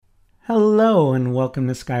Hello, and welcome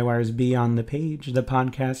to Skywire's Beyond the Page, the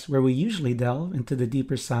podcast where we usually delve into the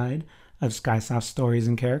deeper side of Skysoft stories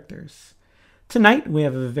and characters. Tonight, we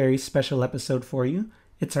have a very special episode for you.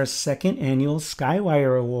 It's our second annual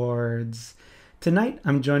Skywire Awards. Tonight,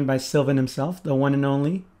 I'm joined by Sylvan himself, the one and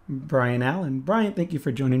only Brian Allen. Brian, thank you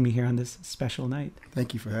for joining me here on this special night.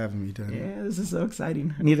 Thank you for having me, Danny. Yeah, this is so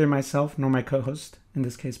exciting. Neither myself nor my co-host, in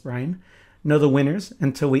this case Brian, know the winners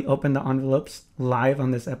until we open the envelopes live on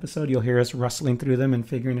this episode. You'll hear us rustling through them and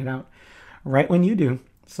figuring it out right when you do.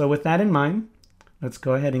 So with that in mind, let's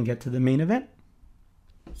go ahead and get to the main event.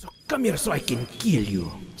 So come here so I can kill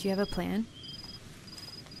you. Do you have a plan?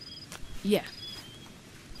 Yeah.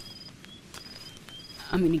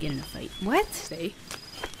 I'm gonna get in a fight. What? Stay.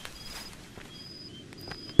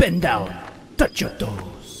 Bend down. Touch your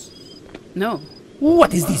toes. No.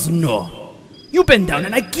 What is this no? You bend down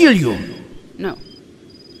and I kill you. No.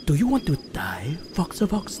 Do you want to die, Fox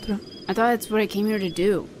of Oxtra? I thought that's what I came here to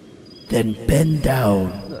do. Then bend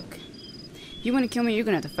down. Look. If you want to kill me, you're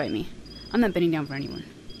gonna have to fight me. I'm not bending down for anyone.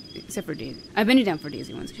 Except for Daisy. I bended down for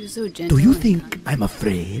Daisy once. She was so gentle. Do you and think kind. I'm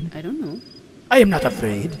afraid? I don't know. I am not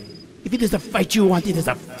afraid. If it is the fight you want, it is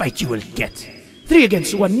the fight you will get. 3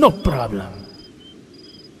 against 1, no problem.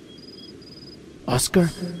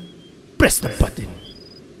 Oscar, press the button.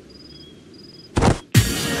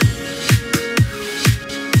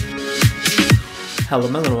 Hello,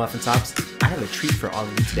 Melon Muffin Tops. I have a treat for all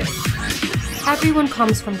of you today. Everyone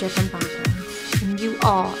comes from different backgrounds, and you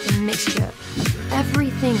are a mixture of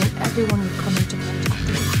everything and everyone you come into contact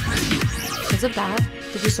with. Because of that,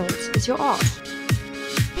 the result is your art.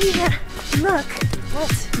 Ava, look.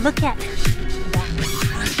 What? Look at that.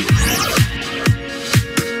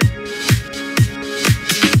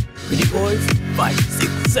 Ready, boys? 5,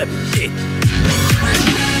 6, 7, 8.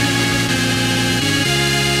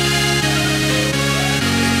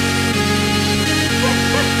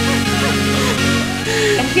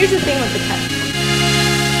 And here's the thing with the cut.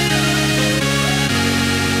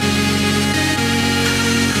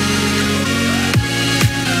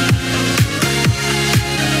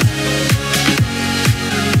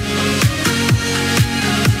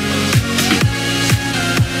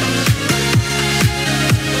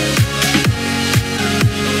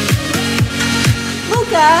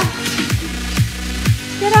 Luca!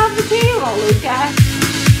 Get off the table, Luca!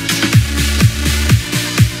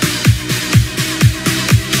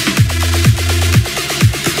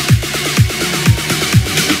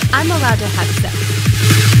 I'm allowed to have sex.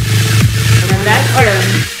 And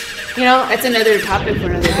that's another topic for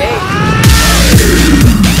another day.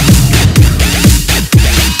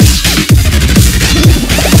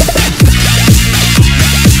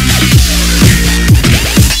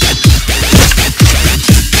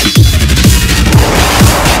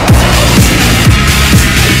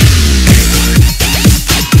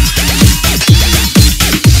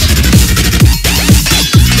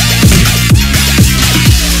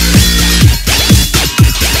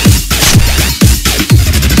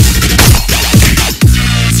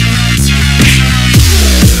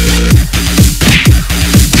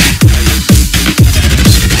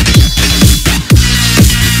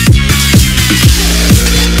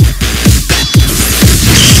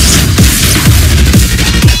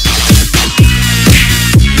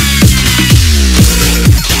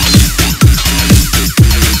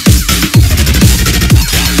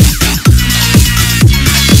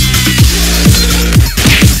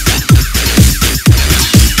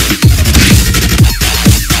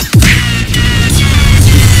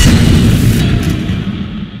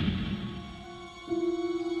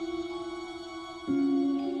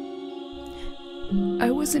 I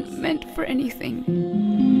wasn't meant for anything.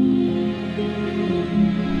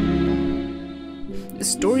 The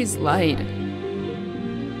stories lied.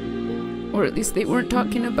 Or at least they weren't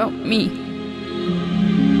talking about me.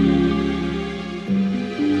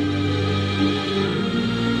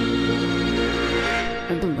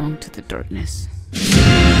 I belong to the darkness.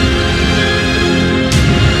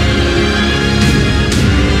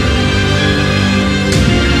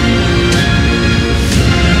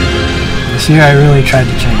 This year I really tried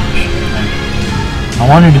to change. I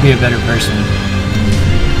wanted to be a better person.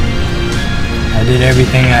 I did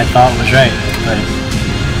everything I thought was right, but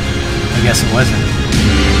I guess it wasn't.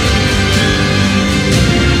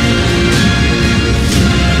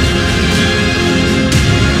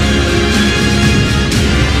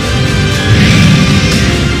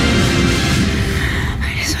 I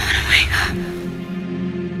just want to wake up.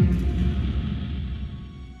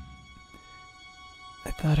 I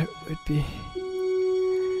thought it would be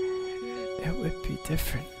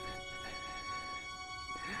different.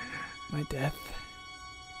 My death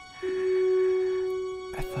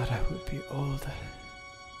thought I would be older.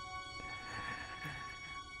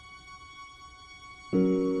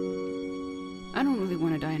 I don't really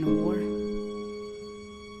want to die in a war.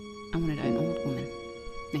 I want to die an old woman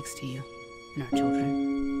next to you and our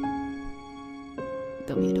children.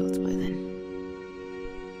 They'll be adults by then.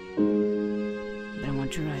 But I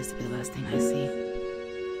want your eyes to be the last thing I see.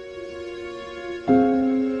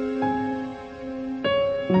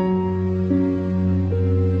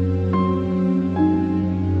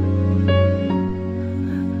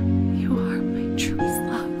 You are my truest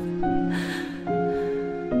love.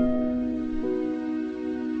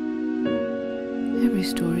 Every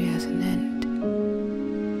story has an end.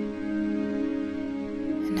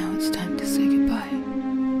 And now it's time to say goodbye.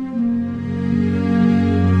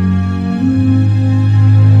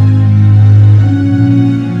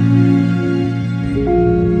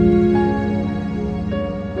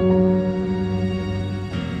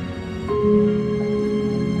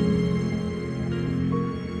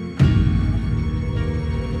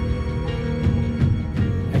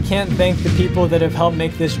 I can't thank the people that have helped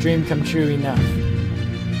make this dream come true enough.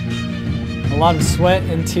 A lot of sweat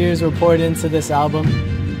and tears were poured into this album,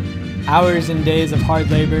 hours and days of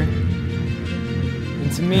hard labor.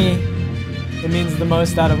 And to me, it means the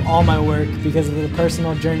most out of all my work because of the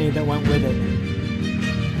personal journey that went with it.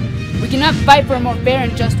 We cannot fight for a more fair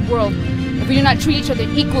and just world if we do not treat each other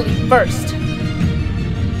equally first.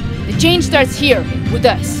 The change starts here, with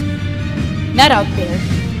us, not out there.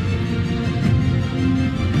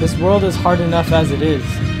 This world is hard enough as it is.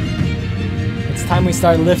 It's time we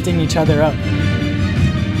start lifting each other up.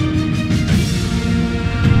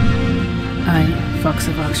 I, Fox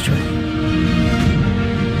of Oxtroy,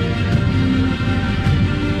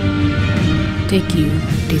 take you,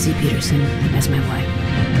 Daisy Peterson, as my wife.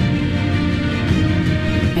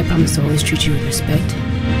 I promise to always treat you with respect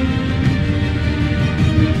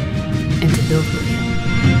and to build with you.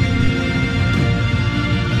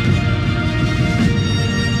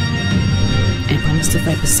 I promise to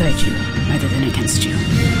fight beside you rather than against you.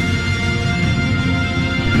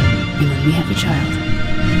 And when we have a child,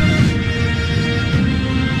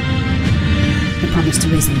 I promise to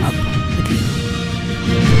raise them up with you.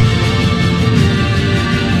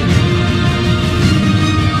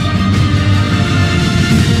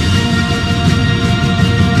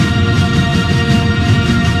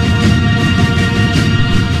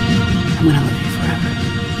 I'm gonna love you forever.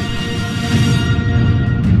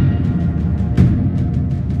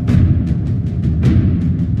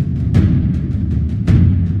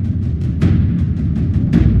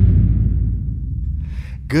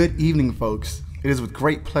 Good evening, folks. It is with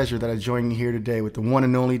great pleasure that I join you here today with the one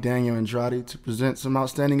and only Daniel Andrade to present some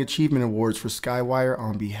Outstanding Achievement Awards for Skywire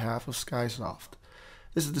on behalf of Skysoft.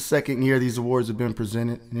 This is the second year these awards have been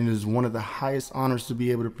presented, and it is one of the highest honors to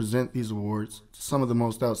be able to present these awards to some of the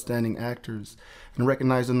most outstanding actors and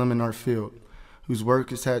recognizing them in our field, whose work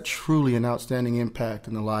has had truly an outstanding impact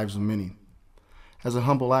in the lives of many. As a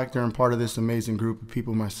humble actor and part of this amazing group of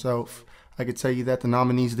people myself, I could tell you that the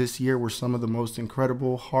nominees this year were some of the most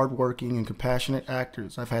incredible, hardworking, and compassionate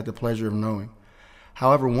actors I've had the pleasure of knowing.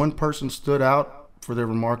 However, one person stood out for their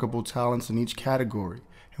remarkable talents in each category,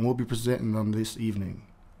 and we'll be presenting them this evening.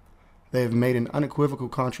 They have made an unequivocal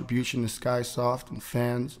contribution to Skysoft and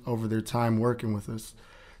fans over their time working with us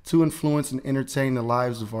to influence and entertain the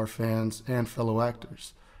lives of our fans and fellow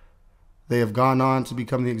actors. They have gone on to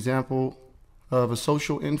become the example of a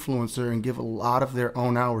social influencer and give a lot of their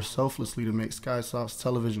own hours selflessly to make Skysoft's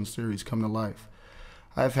television series come to life.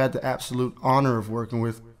 I've had the absolute honor of working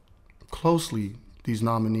with closely these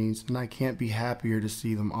nominees, and I can't be happier to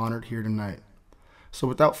see them honored here tonight. So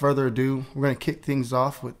without further ado, we're going to kick things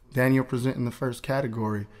off with Daniel presenting the first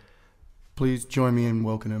category. Please join me in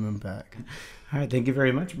welcoming him back. All right, thank you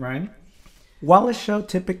very much, Brian. While a show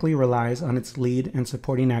typically relies on its lead and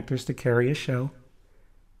supporting actors to carry a show,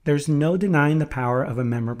 there's no denying the power of a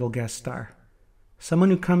memorable guest star. Someone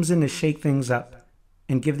who comes in to shake things up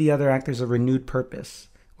and give the other actors a renewed purpose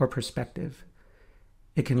or perspective.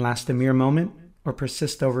 It can last a mere moment or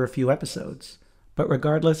persist over a few episodes. But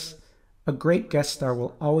regardless, a great guest star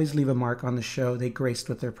will always leave a mark on the show they graced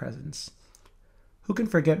with their presence. Who can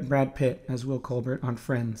forget Brad Pitt as Will Colbert on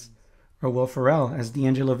Friends, or Will Ferrell as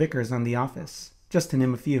D'Angelo Vickers on The Office, just to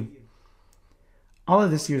name a few. All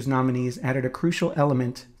of this year's nominees added a crucial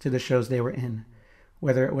element to the shows they were in,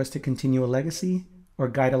 whether it was to continue a legacy or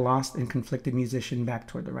guide a lost and conflicted musician back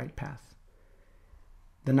toward the right path.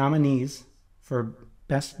 The nominees for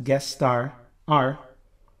Best Guest Star are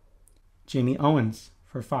Jamie Owens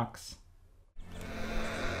for Fox.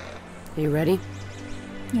 Are you ready?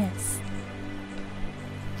 Yes.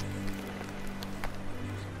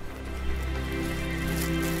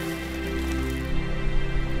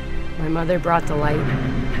 mother brought the light,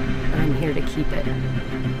 and I'm here to keep it.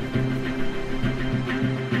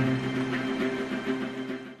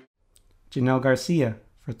 Janelle Garcia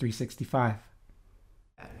for 365.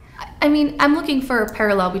 I mean, I'm looking for a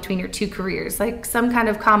parallel between your two careers, like some kind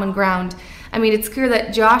of common ground. I mean, it's clear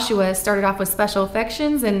that Joshua started off with Special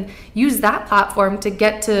Affections and used that platform to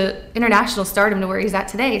get to international stardom to where he's at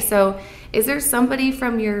today. So is there somebody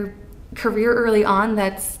from your career early on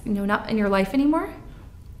that's, not in your life anymore?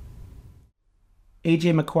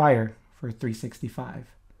 AJ McGuire for 365.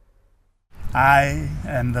 I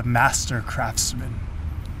am the master craftsman.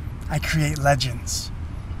 I create legends.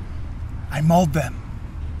 I mold them.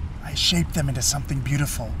 I shape them into something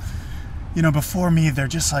beautiful. Before me, they're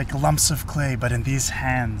just like lumps of clay, but in these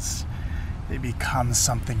hands, they become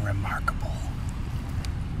something remarkable.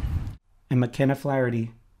 And McKenna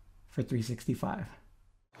Flaherty for 365.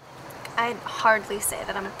 I'd hardly say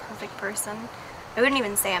that I'm a perfect person. I wouldn't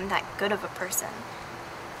even say I'm that good of a person.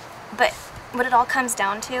 But what it all comes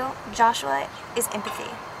down to, Joshua, is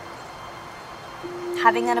empathy.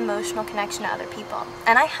 Having that emotional connection to other people.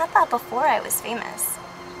 And I had that before I was famous.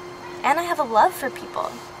 And I have a love for people.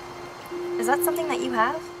 Is that something that you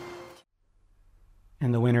have?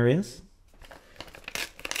 And the winner is?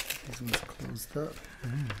 This one's closed up.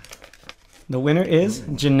 The winner is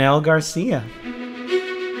Janelle Garcia.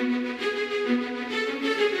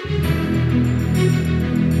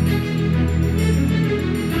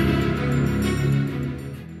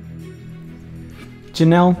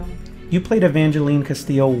 Janelle, you played Evangeline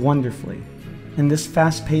Castillo wonderfully. In this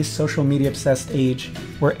fast-paced, social media-obsessed age,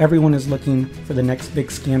 where everyone is looking for the next big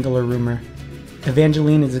scandal or rumor,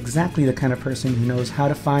 Evangeline is exactly the kind of person who knows how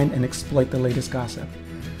to find and exploit the latest gossip.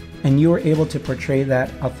 And you were able to portray that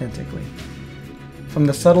authentically. From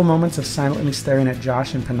the subtle moments of silently staring at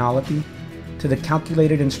Josh and Penelope, to the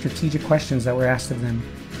calculated and strategic questions that were asked of them,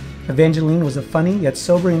 Evangeline was a funny yet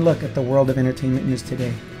sobering look at the world of entertainment news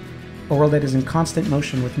today. A world that is in constant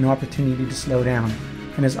motion with no opportunity to slow down,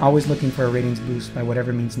 and is always looking for a ratings boost by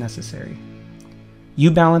whatever means necessary.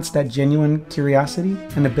 You balance that genuine curiosity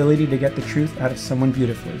and ability to get the truth out of someone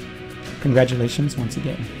beautifully. Congratulations once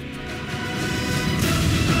again.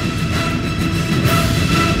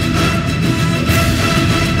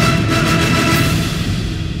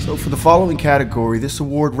 So for the following category, this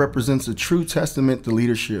award represents a true testament to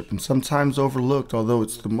leadership and sometimes overlooked, although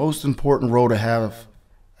it's the most important role to have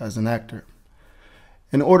as an actor.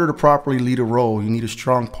 In order to properly lead a role, you need a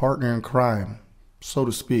strong partner in crime, so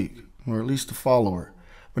to speak, or at least a follower.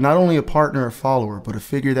 But not only a partner or follower, but a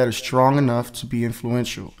figure that is strong enough to be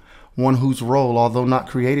influential, one whose role, although not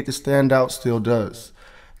created to stand out, still does.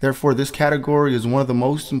 Therefore, this category is one of the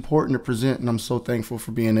most important to present, and I'm so thankful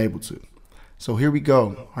for being able to. So here we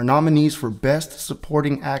go. Our nominees for Best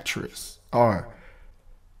Supporting Actress are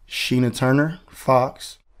Sheena Turner,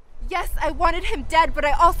 Fox. Yes, I wanted him dead, but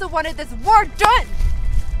I also wanted this war done!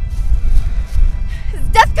 His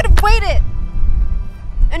death could have waited!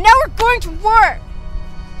 And now we're going to war!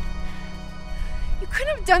 You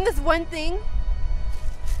couldn't have done this one thing?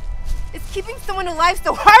 Is keeping someone alive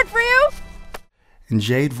so hard for you? And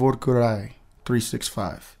Jade Vorkurai,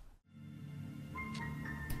 365.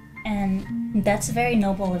 And that's very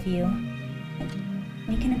noble of you.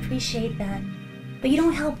 We can appreciate that. But you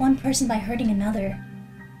don't help one person by hurting another.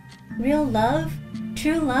 Real love,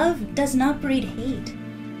 true love, does not breed hate.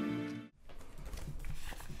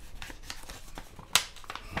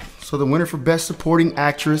 So the winner for Best Supporting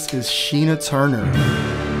Actress is Sheena Turner.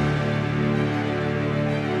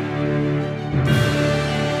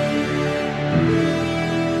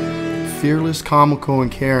 Fearless, comical,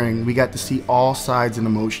 and caring, we got to see all sides and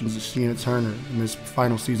emotions of Sheena Turner in this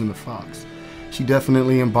final season of Fox. She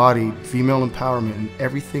definitely embodied female empowerment and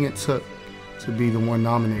everything it took to be the one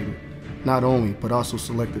nominated, not only, but also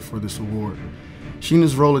selected for this award.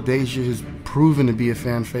 Sheena's role of Deja has proven to be a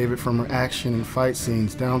fan favorite, from her action and fight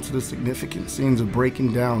scenes down to the significant scenes of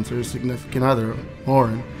breaking down to her significant other,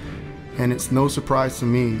 Lauren. And it's no surprise to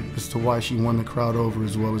me as to why she won the crowd over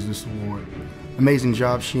as well as this award. Amazing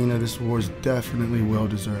job, Sheena. This award is definitely well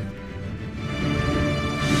deserved.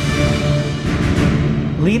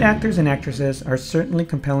 Lead actors and actresses are certainly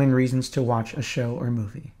compelling reasons to watch a show or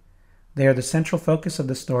movie. They are the central focus of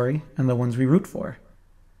the story and the ones we root for.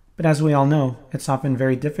 But as we all know, it's often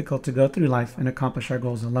very difficult to go through life and accomplish our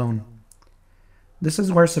goals alone. This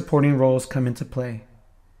is where supporting roles come into play.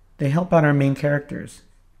 They help out our main characters,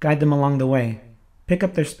 guide them along the way, pick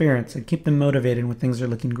up their spirits, and keep them motivated when things are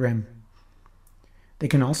looking grim. They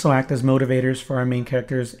can also act as motivators for our main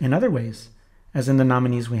characters in other ways, as in the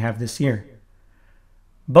nominees we have this year.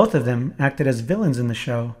 Both of them acted as villains in the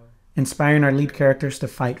show, inspiring our lead characters to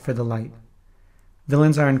fight for the light.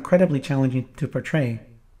 Villains are incredibly challenging to portray,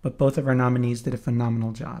 but both of our nominees did a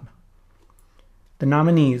phenomenal job. The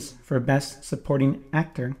nominees for Best Supporting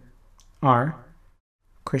Actor are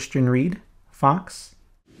Christian Reed, Fox.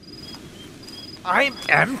 I'm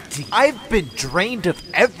empty. I've been drained of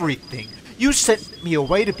everything. You sent me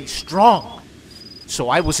away to be strong. So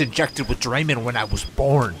I was injected with Draymond when I was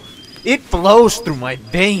born. It flows through my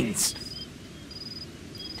veins.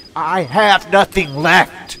 I have nothing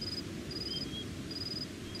left.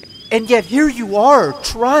 And yet here you are,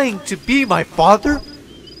 trying to be my father?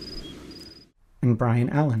 And Brian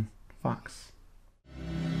Allen, Fox.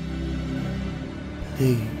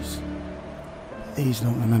 Please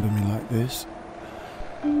don't remember me like this.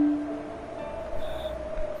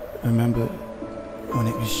 Remember when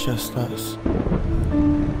it was just us.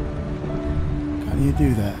 Can you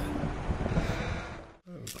do that?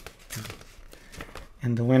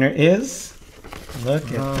 And the winner is,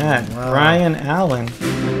 look at that, wow. Brian Allen.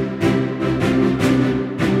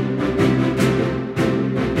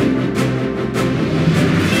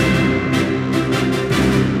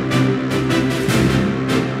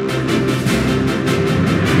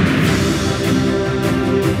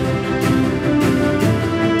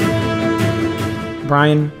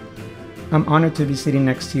 Brian, I'm honored to be sitting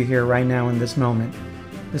next to you here right now in this moment.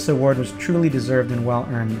 This award was truly deserved and well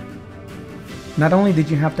earned. Not only did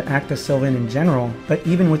you have to act as Sylvan in general, but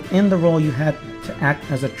even within the role you had to act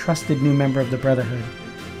as a trusted new member of the Brotherhood,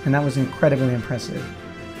 and that was incredibly impressive.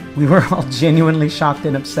 We were all genuinely shocked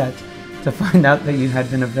and upset to find out that you had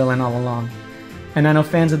been a villain all along, and I know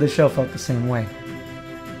fans of the show felt the same way.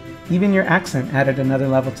 Even your accent added another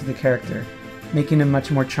level to the character, making him much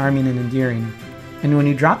more charming and endearing. And when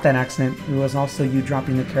you dropped that accent, it was also you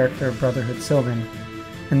dropping the character of Brotherhood Sylvan,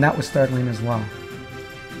 and that was startling as well.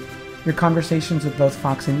 Your conversations with both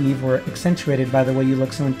Fox and Eve were accentuated by the way you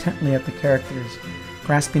looked so intently at the characters,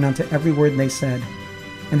 grasping onto every word they said,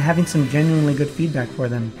 and having some genuinely good feedback for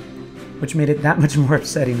them, which made it that much more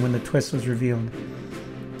upsetting when the twist was revealed.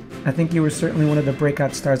 I think you were certainly one of the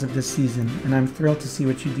breakout stars of this season, and I'm thrilled to see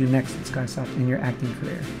what you do next at Skysoft in your acting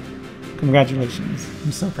career. Congratulations.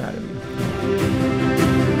 I'm so proud of you.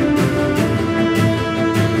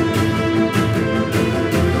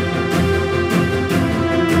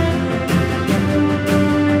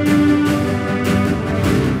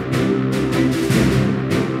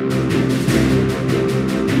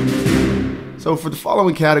 So for the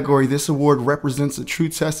following category, this award represents a true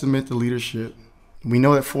testament to leadership. We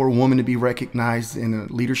know that for a woman to be recognized in a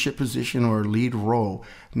leadership position or a lead role,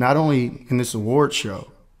 not only in this award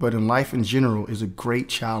show, but in life in general, is a great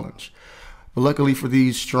challenge. But luckily for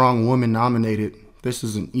these strong women nominated, this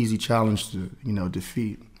is an easy challenge to,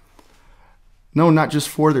 defeat. No, not just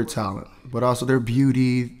for their talent, but also their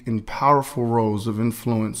beauty and powerful roles of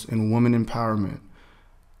influence in women empowerment.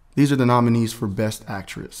 These are the nominees for Best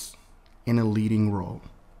Actress in a leading role.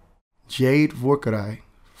 Jade Vorkarai,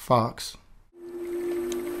 Fox.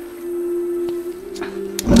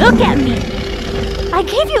 Look at me! I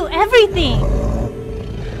gave you everything!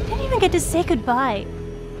 Didn't even get to say goodbye.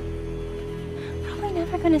 Probably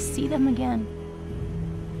never gonna see them again.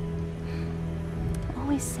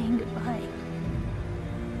 Always saying goodbye.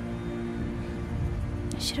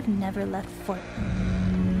 I should have never left Fort.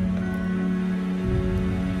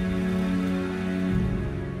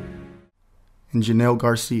 And Janelle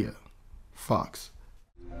Garcia, Fox.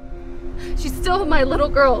 She's still my little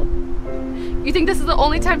girl. You think this is the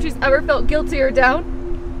only time she's ever felt guilty or down?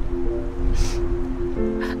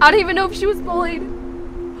 I don't even know if she was bullied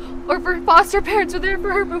or if her foster parents were there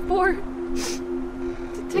for her before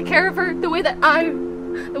to take care of her the way that I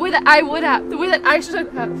would have, the way that I should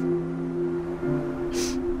have.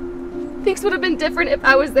 Things would have been different if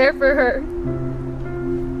I was there for her.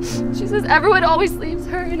 She says everyone always leaves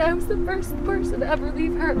her, and I was the first person to ever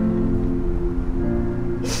leave her.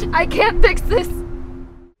 I can't fix this.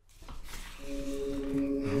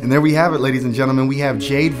 And there we have it, ladies and gentlemen. We have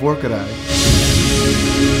Jade Vorkarai.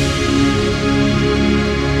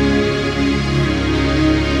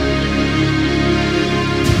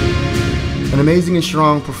 An amazing and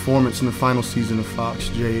strong performance in the final season of Fox,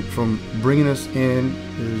 Jade. From bringing us in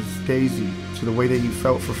as Daisy, to the way that you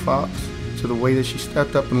felt for Fox, to the way that she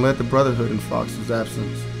stepped up and led the Brotherhood in Fox's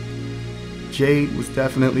absence. Jade was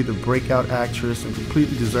definitely the breakout actress and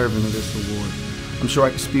completely deserving of this award. I'm sure I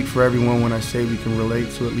can speak for everyone when I say we can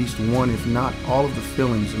relate to at least one, if not all of the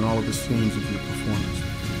feelings and all of the scenes of your performance.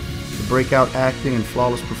 The breakout acting and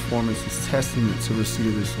flawless performance is testament to the receipt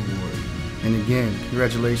of this award. And again,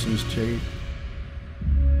 congratulations, Jade.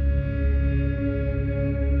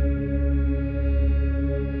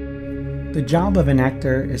 The job of an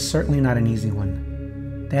actor is certainly not an easy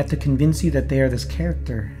one. They have to convince you that they are this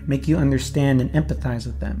character, make you understand and empathize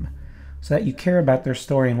with them, so that you care about their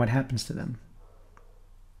story and what happens to them.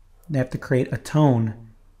 They have to create a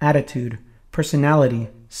tone, attitude, personality,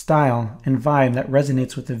 style, and vibe that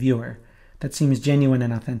resonates with the viewer, that seems genuine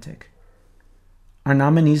and authentic. Our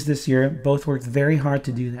nominees this year both worked very hard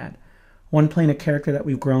to do that, one playing a character that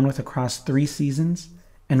we've grown with across 3 seasons,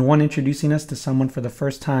 and one introducing us to someone for the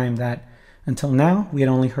first time that, until now, we had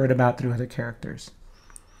only heard about through other characters.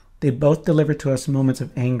 They both delivered to us moments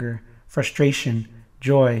of anger, frustration,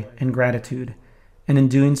 joy, and gratitude, and in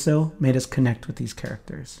doing so, made us connect with these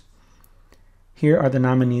characters. Here are the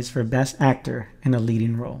nominees for Best Actor in a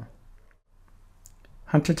Leading Role.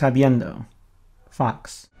 Hunter Tabiendo,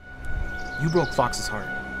 Fox. You broke Fox's heart.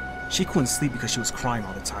 She couldn't sleep because she was crying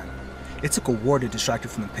all the time. It took a war to distract her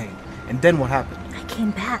from the pain. And then what happened? I came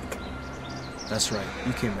back. That's right,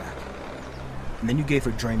 you came back. And then you gave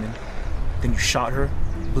her Draymond. Then you shot her,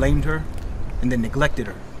 blamed her, and then neglected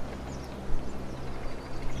her.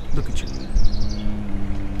 Look at you.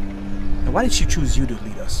 And why did she choose you to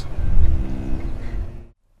lead us?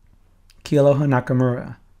 Kealoha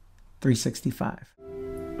Nakamura, 365.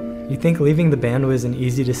 You think leaving the band was an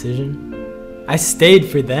easy decision? I stayed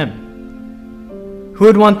for them. Who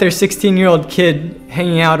would want their 16-year-old kid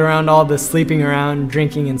hanging out around all the sleeping around,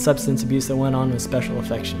 drinking, and substance abuse that went on with Special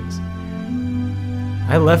Affections?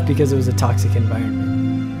 I left because it was a toxic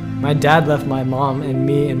environment. My dad left my mom and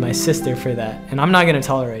me and my sister for that, and I'm not going to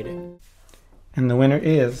tolerate it. And the winner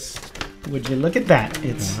is, would you look at that?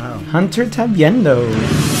 It's Hunter Tabiendo.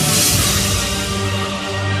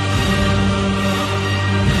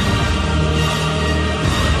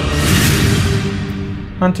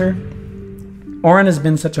 Hunter, Oran has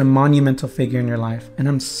been such a monumental figure in your life, and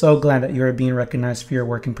I'm so glad that you are being recognized for your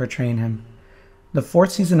work in portraying him. The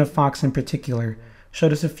 4th season of Fox in particular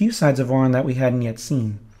showed us a few sides of Oran that we hadn't yet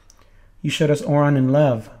seen. You showed us Oran in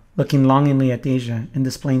love, looking longingly at Deja and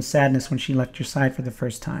displaying sadness when she left your side for the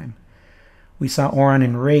first time. We saw Oran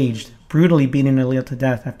enraged, brutally beating Alil to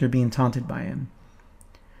death after being taunted by him.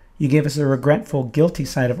 You gave us a regretful, guilty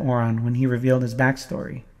side of Oran when he revealed his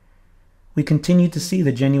backstory. We continued to see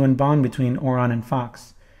the genuine bond between Oran and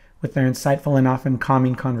Fox, with their insightful and often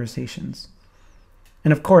calming conversations.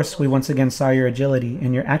 And of course, we once again saw your agility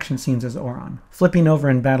and your action scenes as Oran, flipping over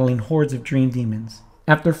and battling hordes of dream demons.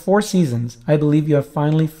 After 4 seasons, I believe you have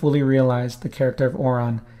finally fully realized the character of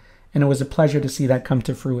Oran, and it was a pleasure to see that come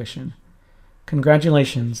to fruition.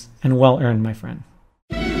 Congratulations, and well earned, my friend.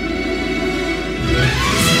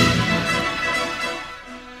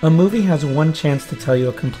 A movie has one chance to tell you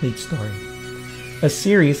a complete story. A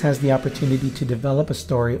series has the opportunity to develop a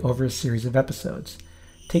story over a series of episodes,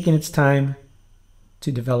 taking its time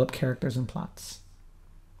to develop characters and plots.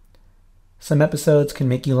 Some episodes can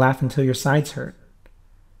make you laugh until your sides hurt.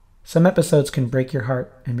 Some episodes can break your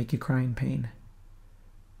heart and make you cry in pain.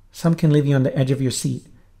 Some can leave you on the edge of your seat,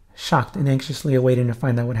 shocked and anxiously awaiting to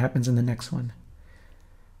find out what happens in the next one.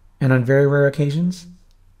 And on very rare occasions,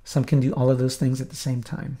 some can do all of those things at the same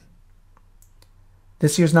time.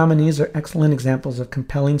 This year's nominees are excellent examples of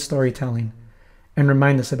compelling storytelling and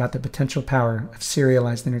remind us about the potential power of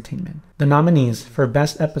serialized entertainment. The nominees for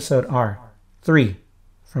Best Episode are 3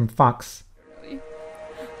 from Fox.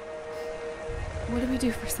 What do we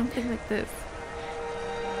do for something like this?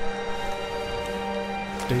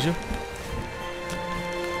 Deja?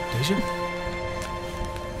 Deja?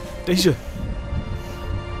 Deja?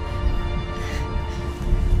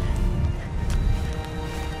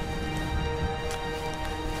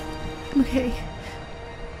 I'm okay.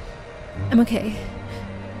 I'm okay.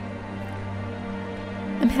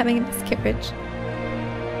 I'm having a miscarriage.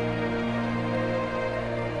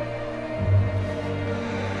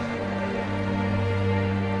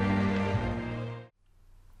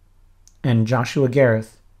 And Joshua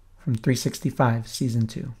Gareth from 365 Season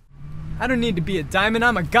 2. I don't need to be a diamond,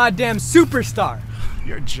 I'm a goddamn superstar!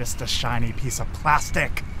 You're just a shiny piece of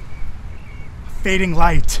plastic. A fading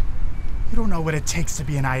light. You don't know what it takes to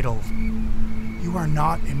be an idol. You are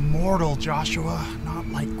not immortal, Joshua. Not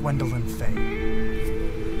like Gwendolyn Fay.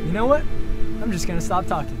 You know what? I'm just gonna stop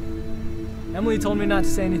talking. Emily told me not to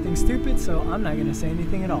say anything stupid, so I'm not gonna say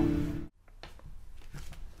anything at all.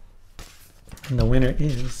 And the winner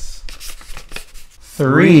is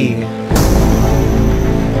 3.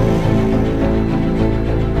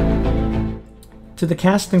 To the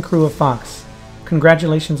cast and crew of Fox,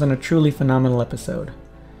 congratulations on a truly phenomenal episode.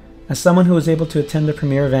 As someone who was able to attend the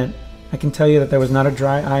premiere event, I can tell you that there was not a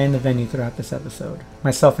dry eye in the venue throughout this episode,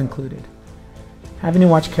 myself included. Having to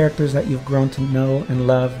watch characters that you've grown to know and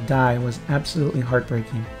love die was absolutely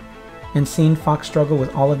heartbreaking. and seeing Fox struggle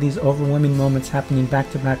with all of these overwhelming moments happening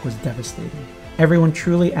back to back was devastating. Everyone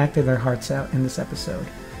truly acted their hearts out in this episode,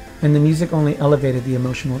 and the music only elevated the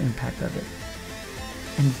emotional impact of it.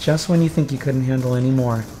 And just when you think you couldn't handle any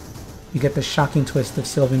more, you get the shocking twist of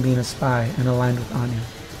Sylvan being a spy and aligned with Anya.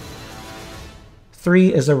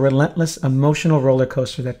 3 is a relentless emotional roller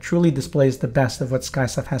coaster that truly displays the best of what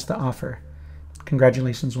Skysoft has to offer.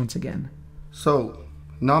 Congratulations once again. So,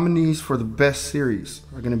 nominees for the best series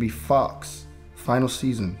are going to be Fox, final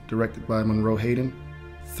season, directed by Monroe Hayden,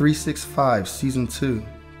 365 season 2,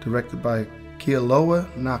 directed by Kealoha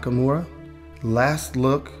Nakamura, Last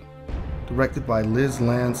Look, directed by Liz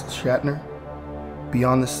Lance Shatner,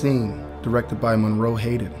 Beyond the Scene, directed by Monroe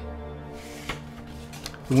Hayden.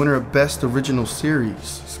 The winner of Best Original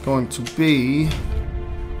Series is going to be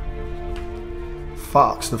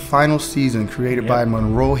Fox, the final season, created by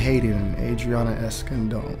Monroe Hayden and Adriana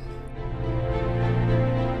Escandón.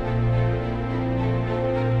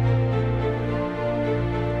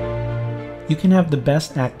 You can have the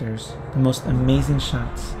best actors, the most amazing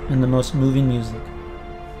shots, and the most moving music,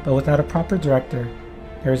 but without a proper director,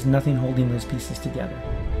 there is nothing holding those pieces together.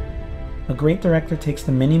 A great director takes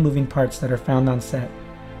the many moving parts that are found on set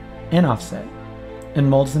and off set and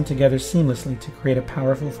molds them together seamlessly to create a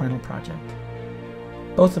powerful final project.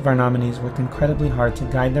 Both of our nominees worked incredibly hard to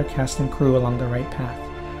guide their cast and crew along the right path,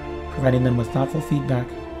 providing them with thoughtful feedback,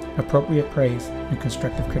 appropriate praise, and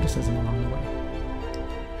constructive criticism along the way.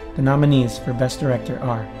 The nominees for Best Director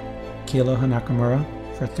are Kealoha Nakamura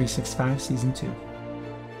for 365 Season 2,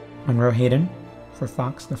 Monroe Hayden for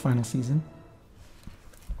Fox, the final season,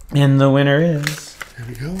 and the winner is... Here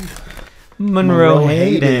we go. Monroe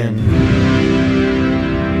Hayden.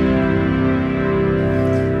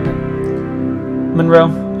 Monroe,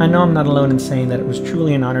 I know I'm not alone in saying that it was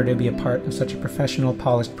truly an honor to be a part of such a professional,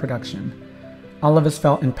 polished production. All of us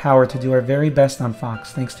felt empowered to do our very best on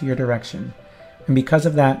Fox thanks to your direction, and because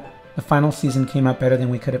of that, the final season came out better than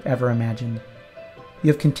we could have ever imagined.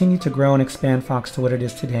 You have continued to grow and expand Fox to what it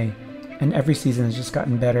is today, and every season has just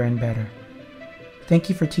gotten better and better. Thank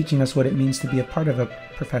you for teaching us what it means to be a part of a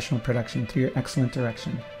professional production through your excellent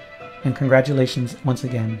direction, and congratulations once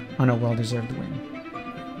again on a well-deserved win.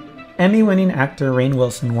 Emmy-winning actor Rainn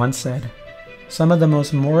Wilson once said, "Some of the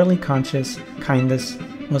most morally conscious, kindest,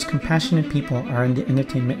 most compassionate people are in the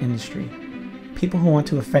entertainment industry. People who want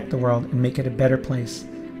to affect the world and make it a better place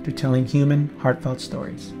through telling human, heartfelt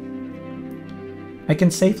stories." I can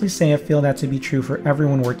safely say I feel that to be true for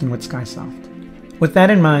everyone working with Skysoft. With that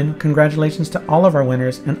in mind, congratulations to all of our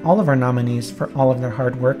winners and all of our nominees for all of their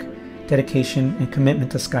hard work, dedication, and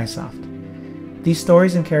commitment to Skysoft. These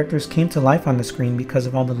stories and characters came to life on the screen because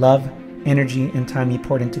of all the love, energy, and time you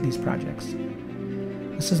poured into these projects.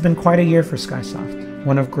 This has been quite a year for Skysoft,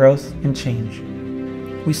 one of growth and change.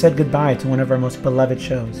 We said goodbye to one of our most beloved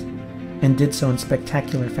shows, and did so in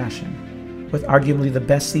spectacular fashion, with arguably the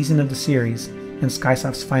best season of the series and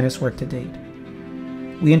Skysoft's finest work to date.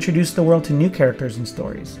 We introduced the world to new characters and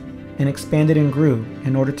stories, and expanded and grew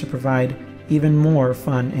in order to provide even more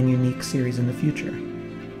fun and unique series in the future.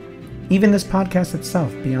 Even this podcast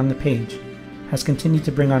itself, Beyond the Page, has continued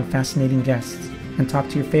to bring on fascinating guests and talk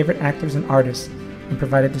to your favorite actors and artists and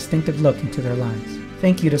provide a distinctive look into their lives.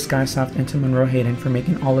 Thank you to Skysoft and to Monroe Hayden for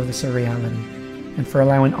making all of this a reality, and for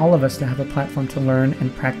allowing all of us to have a platform to learn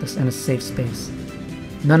and practice in a safe space.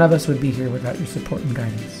 None of us would be here without your support and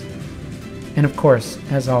guidance. And of course,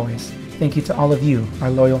 as always, thank you to all of you, our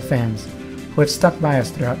loyal fans, who have stuck by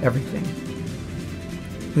us throughout everything.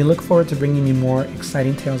 We look forward to bringing you more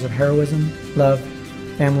exciting tales of heroism, love,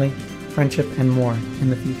 family, friendship, and more in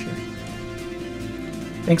the future.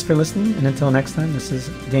 Thanks for listening, and until next time, this is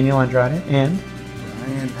Daniel Andrade and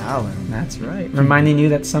Ryan Allen. That's right. Reminding you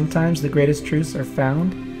that sometimes the greatest truths are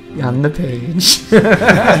found beyond the page.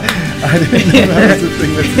 I didn't know that was the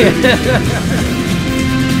thing that's